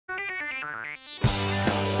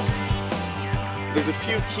There's a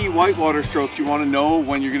few key whitewater strokes you want to know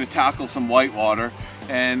when you're going to tackle some whitewater,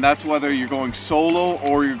 and that's whether you're going solo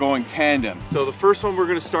or you're going tandem. So the first one we're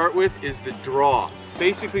going to start with is the draw.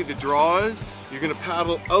 Basically the draw is you're going to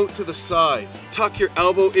paddle out to the side, tuck your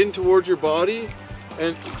elbow in towards your body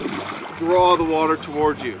and draw the water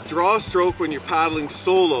towards you. Draw stroke when you're paddling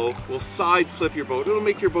solo will side slip your boat. It'll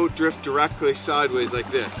make your boat drift directly sideways like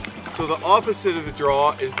this. So the opposite of the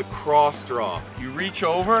draw is the cross draw. You reach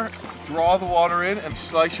over, draw the water in and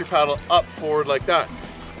slice your paddle up forward like that.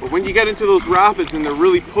 But when you get into those rapids and they're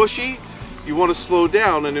really pushy, you want to slow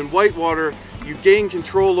down, and in whitewater you gain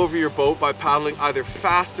control over your boat by paddling either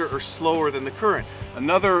faster or slower than the current.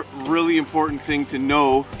 Another really important thing to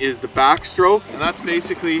know is the backstroke, and that's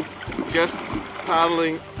basically just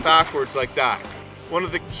paddling backwards like that. One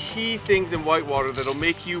of the key things in whitewater that'll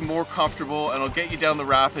make you more comfortable and will get you down the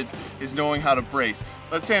rapids is knowing how to brace.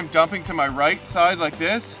 Let's say I'm dumping to my right side like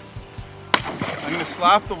this. I'm going to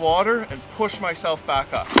slap the water and push myself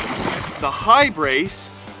back up. The high brace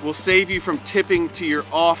will save you from tipping to your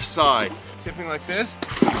off side. Tipping like this,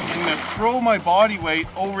 I'm going to throw my body weight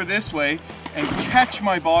over this way and catch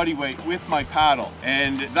my body weight with my paddle,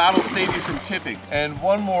 and that'll save you from tipping. And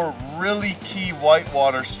one more really key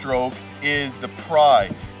whitewater stroke is the pry.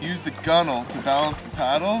 Use the gunnel to balance the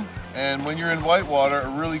paddle, and when you're in whitewater, a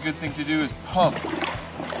really good thing to do is pump.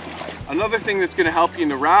 Another thing that's going to help you in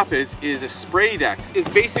the rapids is a spray deck. It's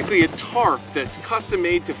basically a tarp that's custom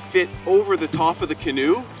made to fit over the top of the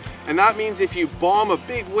canoe, and that means if you bomb a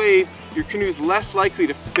big wave, your canoe is less likely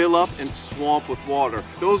to fill up and swamp with water.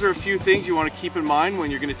 Those are a few things you want to keep in mind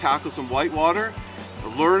when you're going to tackle some whitewater.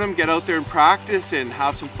 Learn them, get out there and practice, and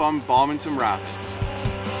have some fun bombing some rapids.